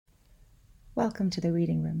Welcome to the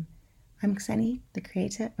Reading Room. I'm Xeni, the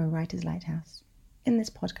creator of Writer's Lighthouse. In this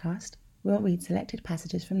podcast, we'll read selected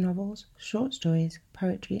passages from novels, short stories,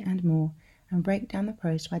 poetry, and more, and break down the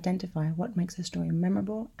prose to identify what makes a story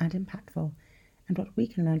memorable and impactful, and what we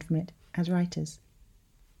can learn from it as writers.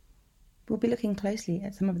 We'll be looking closely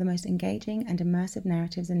at some of the most engaging and immersive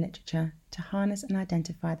narratives in literature to harness and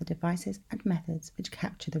identify the devices and methods which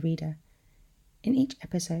capture the reader. In each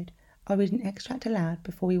episode, I'll read an extract aloud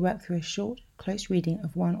before we work through a short, close reading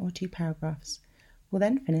of 1 or 2 paragraphs. We'll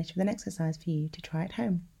then finish with an exercise for you to try at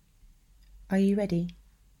home. Are you ready?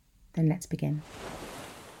 Then let's begin.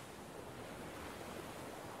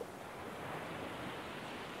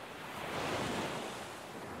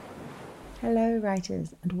 Hello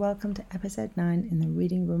writers, and welcome to episode 9 in the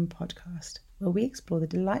Reading Room podcast, where we explore the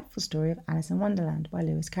delightful story of Alice in Wonderland by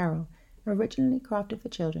Carroll, originally crafted for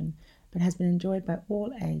children, but has been enjoyed by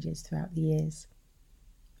all ages throughout the years.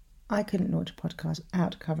 I couldn't launch a podcast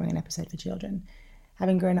without covering an episode for children.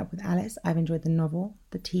 Having grown up with Alice, I've enjoyed the novel,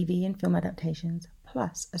 the TV and film adaptations,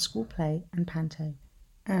 plus a school play and panto,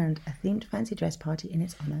 and a themed fancy dress party in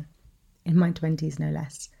its honour. In my 20s, no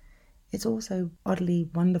less. It's also oddly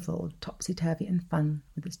wonderful, topsy-turvy and fun,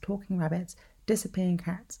 with its talking rabbits, disappearing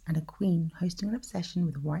cats, and a queen hosting an obsession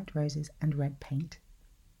with white roses and red paint.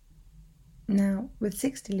 Now, with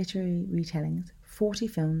 60 literary retellings, 40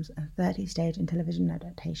 films, and 30 stage and television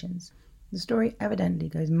adaptations, the story evidently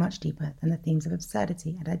goes much deeper than the themes of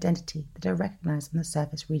absurdity and identity that are recognised on the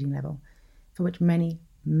surface reading level, for which many,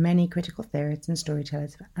 many critical theorists and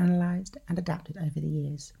storytellers have analysed and adapted over the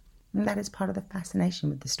years. And that is part of the fascination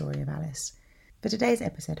with the story of Alice. For today's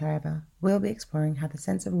episode, however, we'll be exploring how the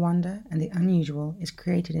sense of wonder and the unusual is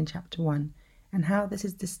created in Chapter 1, and how this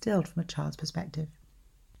is distilled from a child's perspective.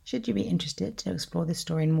 Should you be interested to explore this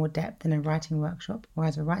story in more depth in a writing workshop or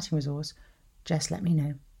as a writing resource, just let me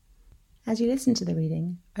know. As you listen to the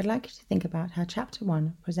reading, I'd like you to think about how Chapter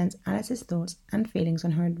 1 presents Alice's thoughts and feelings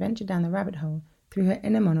on her adventure down the rabbit hole through her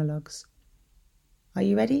inner monologues. Are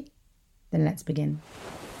you ready? Then let's begin.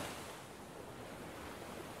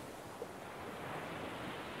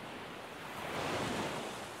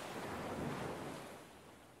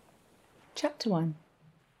 Chapter 1.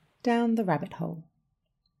 Down the Rabbit Hole.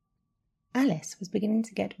 Alice was beginning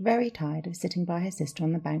to get very tired of sitting by her sister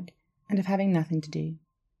on the bank and of having nothing to do.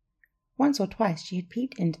 Once or twice she had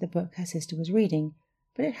peeped into the book her sister was reading,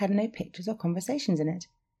 but it had no pictures or conversations in it.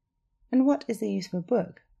 And what is the use of a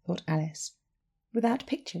book, thought Alice, without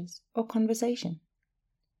pictures or conversation?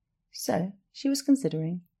 So she was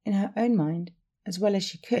considering, in her own mind, as well as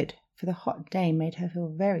she could, for the hot day made her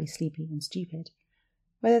feel very sleepy and stupid,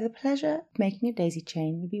 whether the pleasure of making a daisy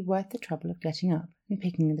chain would be worth the trouble of getting up and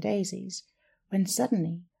picking the daisies, when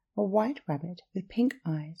suddenly a white rabbit with pink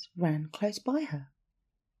eyes ran close by her.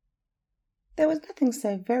 There was nothing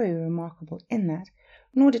so very remarkable in that,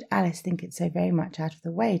 nor did Alice think it so very much out of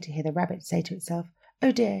the way to hear the rabbit say to itself,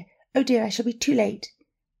 oh dear, I shall be too late."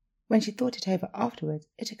 When she thought it over afterwards,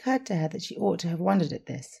 it occurred to her that she ought to have wondered at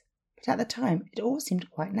this, but at the time it all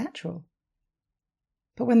seemed quite natural.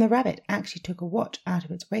 But when the rabbit actually took a watch out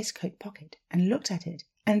of its waistcoat pocket and looked at it,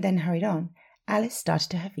 and then hurried on, Alice started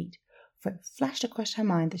to her feet, for it flashed across her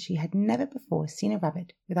mind that she had never before seen a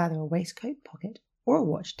rabbit with either a waistcoat pocket or a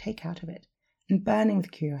watch take out of it, and burning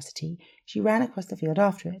with curiosity, she ran across the field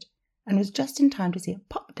after it, and was just in time to see it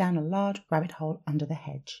pop down a large rabbit hole under the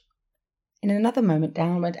hedge. In another moment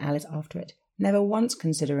down went Alice after it, never once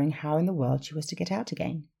considering how in the world she was to get out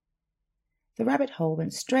again. The rabbit hole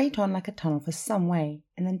went straight on like a tunnel for some way,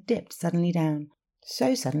 and then dipped suddenly down,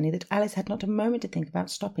 so suddenly that Alice had not a moment to think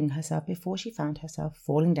about stopping herself before she found herself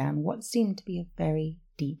falling down what seemed to be a very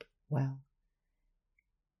deep well.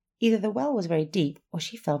 Either the well was very deep, or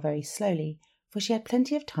she fell very slowly, for she had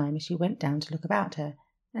plenty of time as she went down to look about her,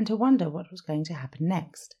 and to wonder what was going to happen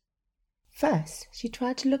next. First, she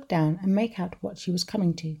tried to look down and make out what she was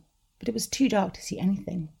coming to, but it was too dark to see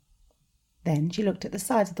anything. Then she looked at the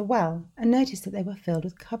sides of the well and noticed that they were filled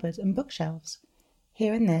with cupboards and bookshelves.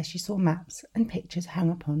 Here and there she saw maps and pictures hung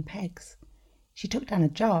upon pegs. She took down a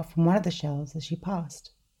jar from one of the shelves as she passed.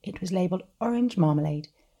 It was labelled orange marmalade,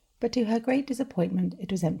 but to her great disappointment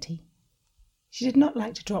it was empty. She did not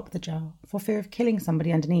like to drop the jar for fear of killing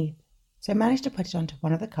somebody underneath, so managed to put it onto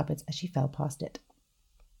one of the cupboards as she fell past it.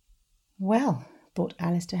 Well, thought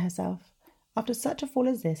Alice to herself, after such a fall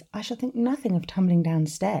as this I shall think nothing of tumbling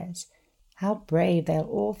downstairs. How brave they'll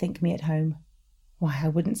all think me at home. Why, I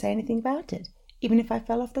wouldn't say anything about it, even if I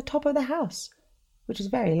fell off the top of the house, which is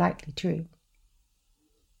very likely true.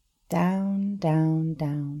 Down, down,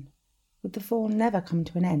 down. Would the fall never come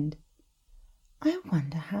to an end? I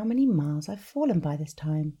wonder how many miles I've fallen by this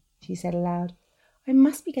time, she said aloud. I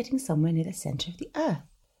must be getting somewhere near the centre of the earth.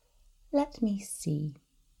 Let me see.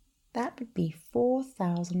 That would be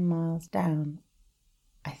 4,000 miles down,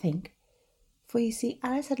 I think. For you see,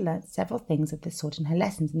 Alice had learnt several things of this sort in her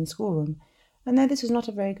lessons in the schoolroom, and though this was not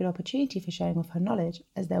a very good opportunity for showing off her knowledge,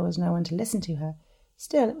 as there was no one to listen to her,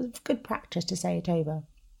 still it was good practice to say it over.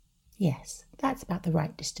 Yes, that's about the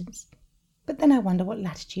right distance. But then I wonder what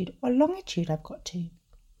latitude or longitude I've got to.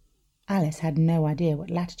 Alice had no idea what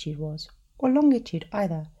latitude was, or longitude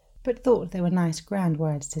either, but thought they were nice grand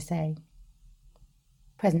words to say.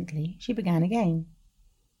 Presently she began again.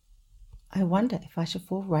 I wonder if I shall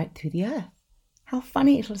fall right through the earth. How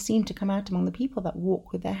funny it'll seem to come out among the people that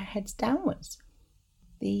walk with their heads downwards.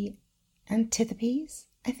 The antipathies,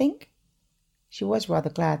 I think. She was rather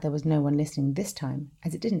glad there was no one listening this time,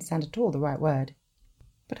 as it didn't sound at all the right word.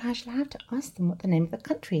 But I shall have to ask them what the name of the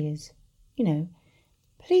country is. You know,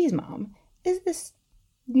 please, Mum, is this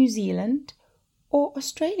New Zealand or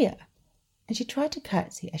Australia? And she tried to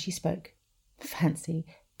curtsy as she spoke. Fancy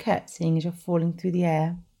curtsying as you're falling through the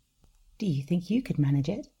air. Do you think you could manage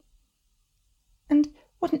it? And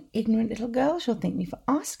what an ignorant little girl she'll think me for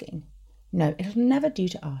asking. No, it'll never do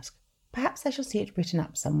to ask. Perhaps I shall see it written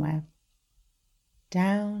up somewhere.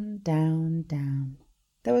 Down, down, down.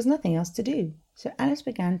 There was nothing else to do, so Alice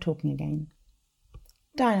began talking again.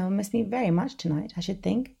 Dinah will miss me very much tonight, I should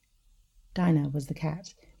think. Dinah was the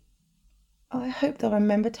cat. Oh, I hope they'll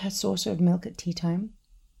remember her saucer of milk at tea time.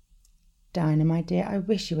 Dinah, my dear, I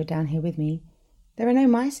wish you were down here with me. There are no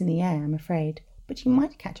mice in the air, I'm afraid, but you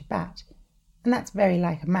might catch a bat. And that's very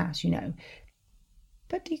like a mouse, you know.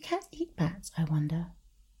 But do cats eat bats, I wonder?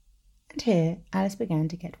 And here Alice began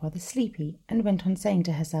to get rather sleepy, and went on saying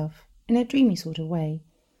to herself, in a dreamy sort of way,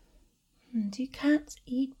 Do cats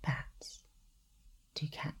eat bats? Do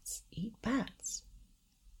cats eat bats?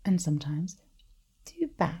 And sometimes, do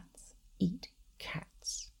bats eat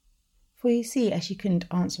cats? For you see, as she couldn't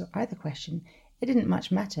answer either question, it didn't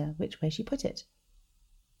much matter which way she put it.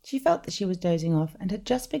 She felt that she was dozing off, and had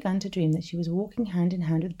just begun to dream that she was walking hand in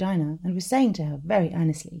hand with Dinah, and was saying to her very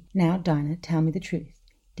earnestly, Now, Dinah, tell me the truth.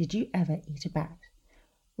 Did you ever eat a bat?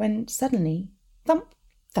 When suddenly, thump,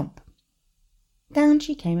 thump, down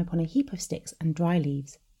she came upon a heap of sticks and dry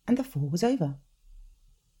leaves, and the fall was over.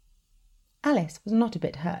 Alice was not a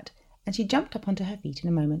bit hurt, and she jumped up onto her feet in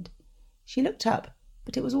a moment. She looked up,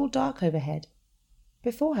 but it was all dark overhead.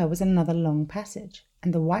 Before her was another long passage,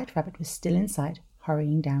 and the White Rabbit was still in sight,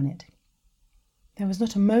 hurrying down it. There was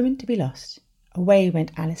not a moment to be lost. Away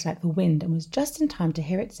went Alice like the wind, and was just in time to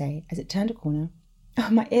hear it say, as it turned a corner, Oh,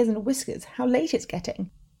 my ears and whiskers, how late it's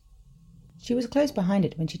getting! She was close behind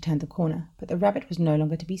it when she turned the corner, but the rabbit was no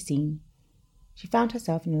longer to be seen. She found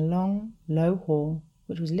herself in a long, low hall,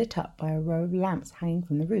 which was lit up by a row of lamps hanging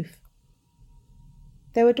from the roof.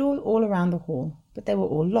 There were doors all around the hall, but they were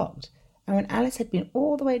all locked, and when Alice had been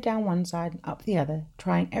all the way down one side and up the other,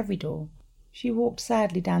 trying every door, she walked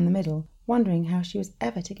sadly down the middle, wondering how she was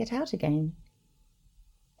ever to get out again.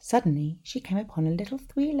 Suddenly she came upon a little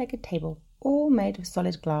three-legged table, all made of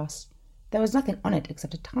solid glass. There was nothing on it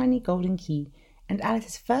except a tiny golden key, and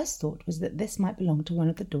Alice's first thought was that this might belong to one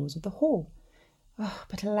of the doors of the hall. Oh,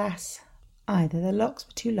 but alas! Either the locks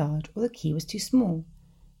were too large or the key was too small,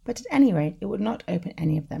 but at any rate it would not open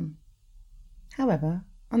any of them. However,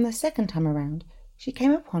 on the second time around, she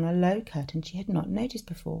came upon a low curtain she had not noticed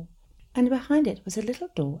before, and behind it was a little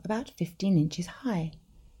door about 15 inches high.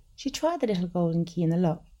 She tried the little golden key in the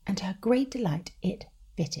lock, and to her great delight it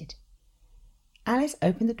fitted. Alice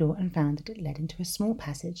opened the door and found that it led into a small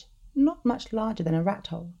passage, not much larger than a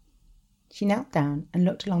rat-hole. She knelt down and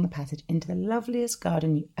looked along the passage into the loveliest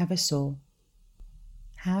garden you ever saw.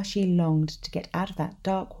 How she longed to get out of that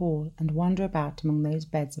dark hall and wander about among those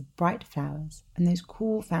beds of bright flowers and those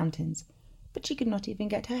cool fountains, but she could not even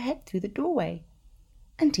get her head through the doorway.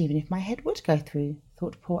 And even if my head would go through,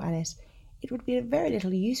 thought poor Alice, it would be of very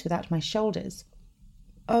little use without my shoulders.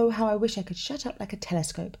 Oh, how I wish I could shut up like a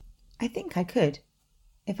telescope. I think I could,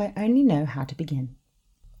 if I only know how to begin.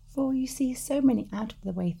 For you see, so many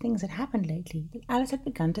out-of-the-way things had happened lately that Alice had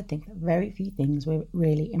begun to think that very few things were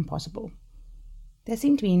really impossible. There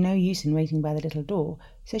seemed to be no use in waiting by the little door,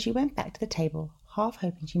 so she went back to the table, half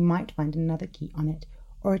hoping she might find another key on it,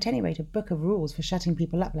 or at any rate a book of rules for shutting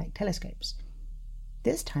people up like telescopes.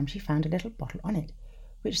 This time she found a little bottle on it,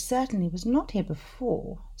 which certainly was not here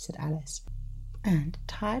before, said Alice, and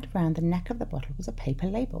tied round the neck of the bottle was a paper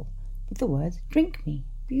label, with the words "Drink me"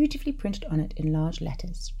 beautifully printed on it in large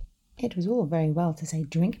letters. It was all very well to say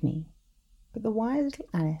 "Drink me," but the wise little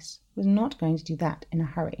Alice was not going to do that in a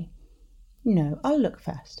hurry. No, I'll look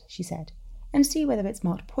first, she said, and see whether it's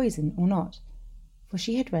marked poison or not, for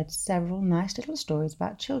she had read several nice little stories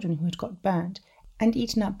about children who had got burnt and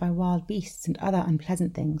eaten up by wild beasts and other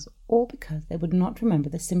unpleasant things, all because they would not remember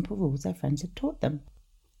the simple rules their friends had taught them,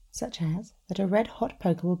 such as that a red-hot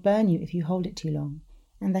poker will burn you if you hold it too long,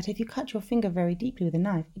 and that if you cut your finger very deeply with a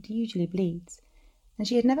knife, it usually bleeds. And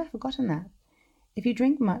she had never forgotten that. If you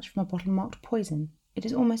drink much from a bottle marked poison, it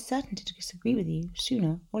is almost certain to disagree with you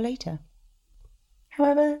sooner or later.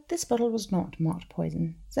 However, this bottle was not marked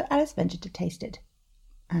poison, so Alice ventured to taste it,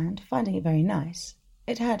 and, finding it very nice,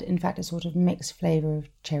 it had in fact a sort of mixed flavour of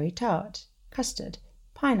cherry tart, custard,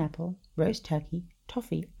 pineapple, roast turkey,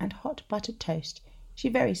 toffee, and hot buttered toast. She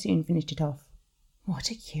very soon finished it off. "What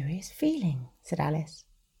a curious feeling," said Alice.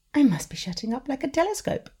 "I must be shutting up like a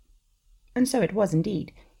telescope." And so it was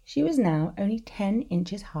indeed. She was now only 10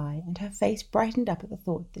 inches high, and her face brightened up at the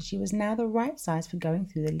thought that she was now the right size for going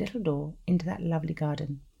through the little door into that lovely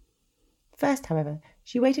garden. First, however,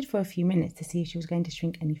 she waited for a few minutes to see if she was going to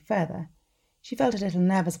shrink any further. She felt a little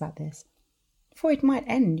nervous about this. "For it might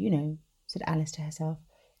end, you know," said Alice to herself,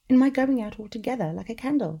 "in my going out altogether like a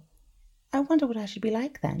candle. I wonder what I should be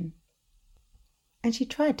like then." And she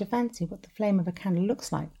tried to fancy what the flame of a candle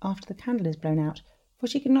looks like after the candle is blown out, for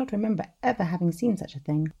she could not remember ever having seen such a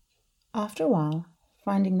thing. After a while,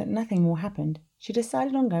 finding that nothing more happened, she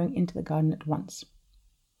decided on going into the garden at once.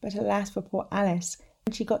 But alas for poor Alice!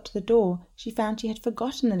 When she got to the door, she found she had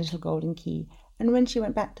forgotten the little golden key, and when she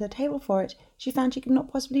went back to the table for it, she found she could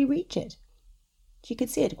not possibly reach it. She could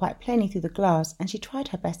see it quite plainly through the glass, and she tried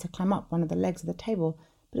her best to climb up one of the legs of the table,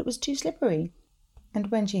 but it was too slippery, and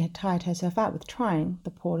when she had tired herself out with trying, the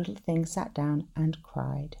poor little thing sat down and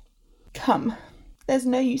cried. "Come, there's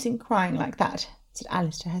no use in crying like that," said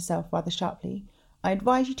Alice to herself rather sharply. "I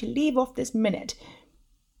advise you to leave off this minute."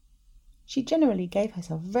 She generally gave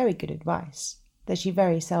herself very good advice, though she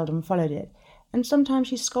very seldom followed it, and sometimes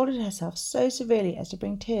she scolded herself so severely as to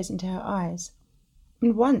bring tears into her eyes.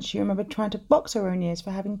 And once she remembered trying to box her own ears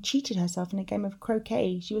for having cheated herself in a game of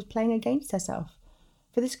croquet she was playing against herself,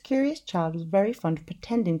 for this curious child was very fond of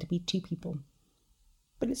pretending to be two people.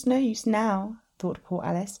 "But it's no use now," thought poor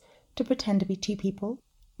Alice, "to pretend to be two people.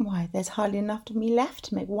 Why, there's hardly enough of me left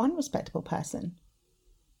to make one respectable person."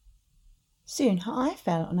 Soon her eye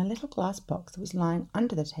fell on a little glass box that was lying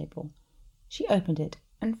under the table. She opened it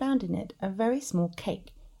and found in it a very small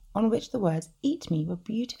cake, on which the words "Eat me" were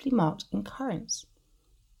beautifully marked in currants.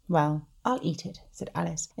 "Well, I'll eat it," said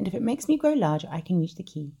Alice, "and if it makes me grow larger I can reach the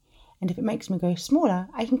key, and if it makes me grow smaller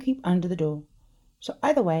I can creep under the door. So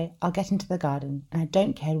either way I'll get into the garden, and I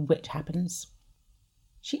don't care which happens."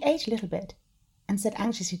 She ate a little bit, and said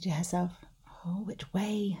anxiously to herself, "Oh, which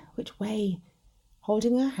way,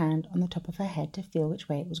 holding her hand on the top of her head to feel which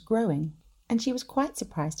way it was growing, and she was quite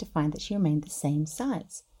surprised to find that she remained the same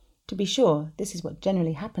size. To be sure, this is what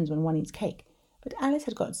generally happens when one eats cake, but Alice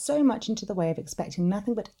had got so much into the way of expecting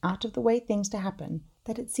nothing but out-of-the-way things to happen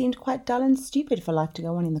that it seemed quite dull and stupid for life to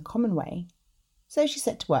go on in the common way. So she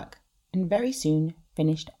set to work, and very soon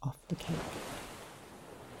finished off the cake.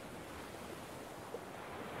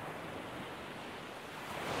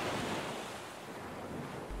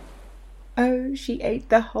 Oh, she ate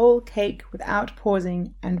the whole cake without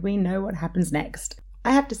pausing, and we know what happens next.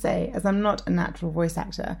 I have to say, as I'm not a natural voice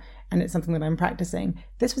actor, and it's something that I'm practicing,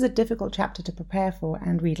 this was a difficult chapter to prepare for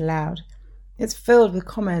and read aloud. It's filled with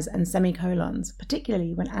commas and semicolons,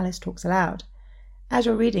 particularly when Alice talks aloud. As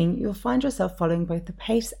you're reading, you'll find yourself following both the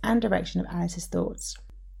pace and direction of Alice's thoughts.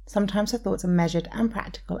 Sometimes her thoughts are measured and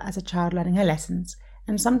practical as a child learning her lessons,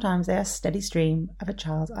 and sometimes they are a steady stream of a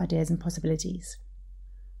child's ideas and possibilities.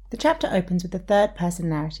 The chapter opens with the third-person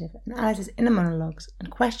narrative, and Alice's inner monologues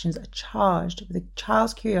and questions are charged with a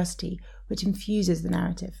child's curiosity which infuses the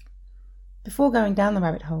narrative. Before going down the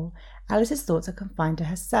rabbit hole, Alice's thoughts are confined to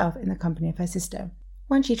herself in the company of her sister.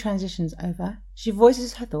 When she transitions over, she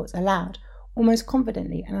voices her thoughts aloud, almost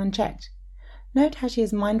confidently and unchecked. Note how she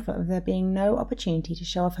is mindful of there being no opportunity to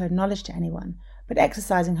show off her knowledge to anyone, but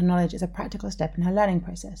exercising her knowledge is a practical step in her learning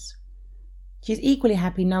process. She is equally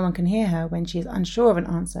happy no one can hear her when she is unsure of an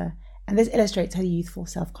answer, and this illustrates her youthful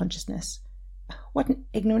self-consciousness. What an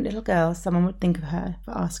ignorant little girl someone would think of her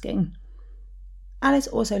for asking. Alice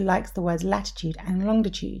also likes the words latitude and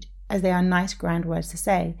longitude, as they are nice grand words to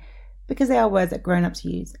say, because they are words that grown-ups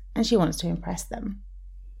use, and she wants to impress them.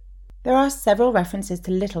 There are several references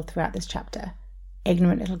to little throughout this chapter: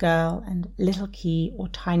 ignorant little girl, and little key or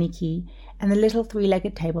tiny key, and the little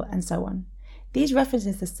three-legged table, and so on. These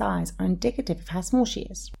references to size are indicative of how small she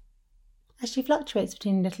is. As she fluctuates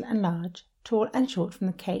between little and large, tall and short from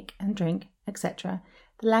the cake and drink, etc.,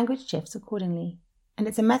 the language shifts accordingly, and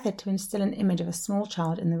it's a method to instill an image of a small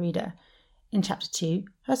child in the reader. In Chapter 2,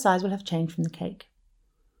 her size will have changed from the cake.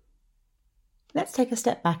 Let's take a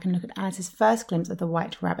step back and look at Alice's first glimpse of the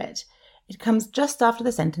White Rabbit. It comes just after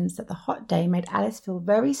the sentence that the hot day made Alice feel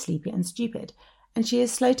very sleepy and stupid, and she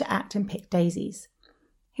is slow to act and pick daisies.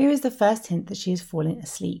 Here is the first hint that she is falling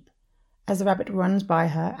asleep. As the rabbit runs by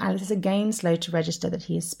her, Alice is again slow to register that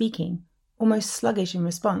he is speaking, almost sluggish in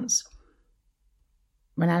response.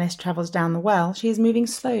 When Alice travels down the well, she is moving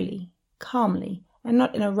slowly, calmly, and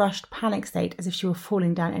not in a rushed panic state as if she were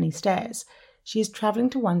falling down any stairs. She is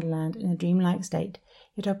travelling to Wonderland in a dreamlike state,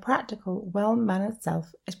 yet her practical, well-mannered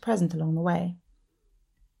self is present along the way.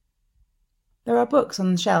 There are books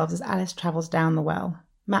on the shelves as Alice travels down the well,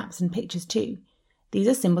 maps and pictures too. These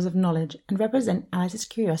are symbols of knowledge and represent Alice's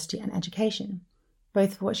curiosity and education,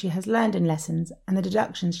 both for what she has learned in lessons and the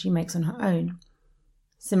deductions she makes on her own.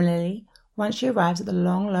 Similarly, once she arrives at the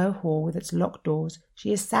long, low hall with its locked doors,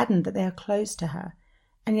 she is saddened that they are closed to her,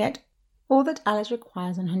 and yet all that Alice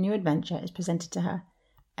requires on her new adventure is presented to her: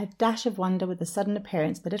 a dash of wonder with the sudden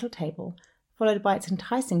appearance of the little table, followed by its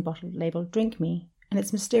enticing bottle labelled "Drink Me," and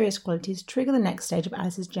its mysterious qualities trigger the next stage of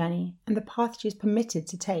Alice's journey and the path she is permitted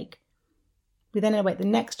to take. We then await the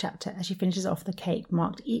next chapter as she finishes off the cake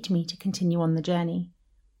marked "Eat Me" to continue on the journey.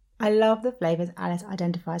 I love the flavours Alice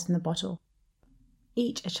identifies from the bottle.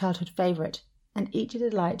 Each a childhood favourite, and each a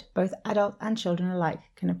delight both adults and children alike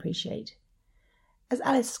can appreciate. As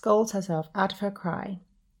Alice scolds herself out of her cry,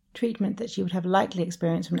 treatment that she would have likely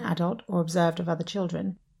experienced from an adult or observed of other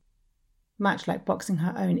children, much like boxing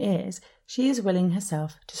her own ears, she is willing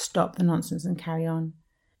herself to stop the nonsense and carry on.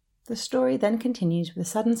 The story then continues with a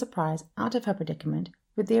sudden surprise out of her predicament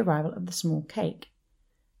with the arrival of the small cake.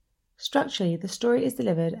 Structurally, the story is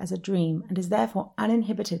delivered as a dream and is therefore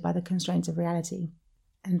uninhibited by the constraints of reality.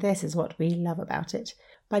 And this is what we love about it.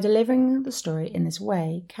 By delivering the story in this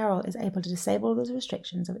way, Carroll is able to disable those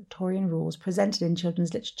restrictions of Victorian rules presented in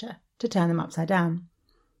children's literature to turn them upside down.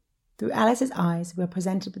 Through Alice's eyes, we are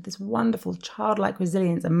presented with this wonderful childlike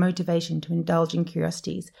resilience and motivation to indulge in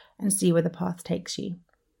curiosities and see where the path takes you.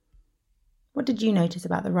 What did you notice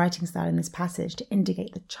about the writing style in this passage to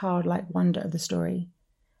indicate the childlike wonder of the story?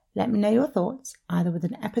 Let me know your thoughts, either with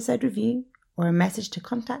an episode review or a message to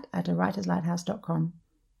contact@awriterslighthouse.com.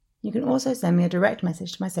 You can also send me a direct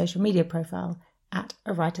message to my social media profile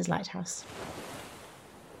 @awriterslighthouse.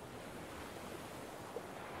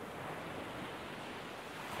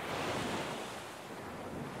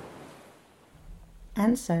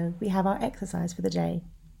 And so we have our exercise for the day.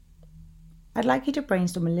 I'd like you to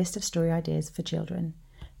brainstorm a list of story ideas for children.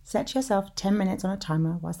 Set yourself 10 minutes on a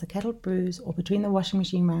timer whilst the kettle brews or between the washing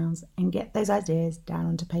machine rounds and get those ideas down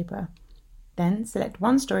onto paper. Then select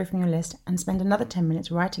one story from your list and spend another 10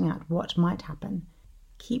 minutes writing out what might happen.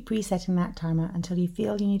 Keep resetting that timer until you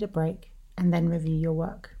feel you need a break and then review your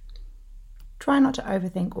work. Try not to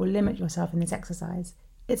overthink or limit yourself in this exercise.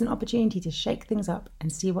 It's an opportunity to shake things up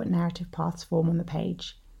and see what narrative paths form on the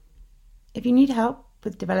page. If you need help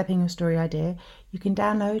with developing your story idea, you can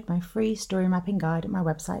download my free story mapping guide at my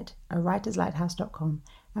website, awriterslighthouse.com,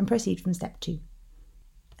 and proceed from step 2.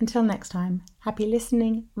 Until next time, happy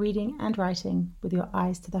listening, reading and writing with your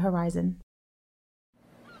eyes to the horizon.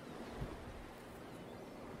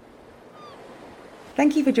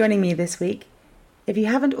 Thank you for joining me this week. If you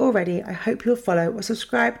haven't already, I hope you'll follow or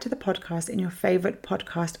subscribe to the podcast in your favourite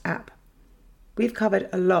podcast app. We've covered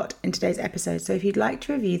a lot in today's episode, so if you'd like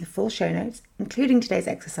to review the full show notes, including today's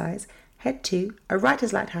exercise, head to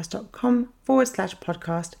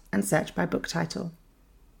awriterslighthouse.com/podcast and search by book title.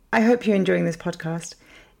 I hope you're enjoying this podcast.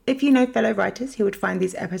 If you know fellow writers who would find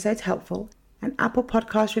these episodes helpful, an Apple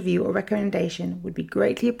Podcast review or recommendation would be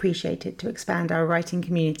greatly appreciated to expand our writing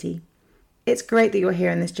community. It's great that you're here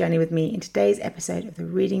on this journey with me in today's episode of the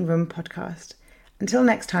Reading Room podcast. Until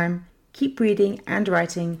next time, keep reading and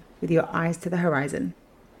writing with your eyes to the horizon.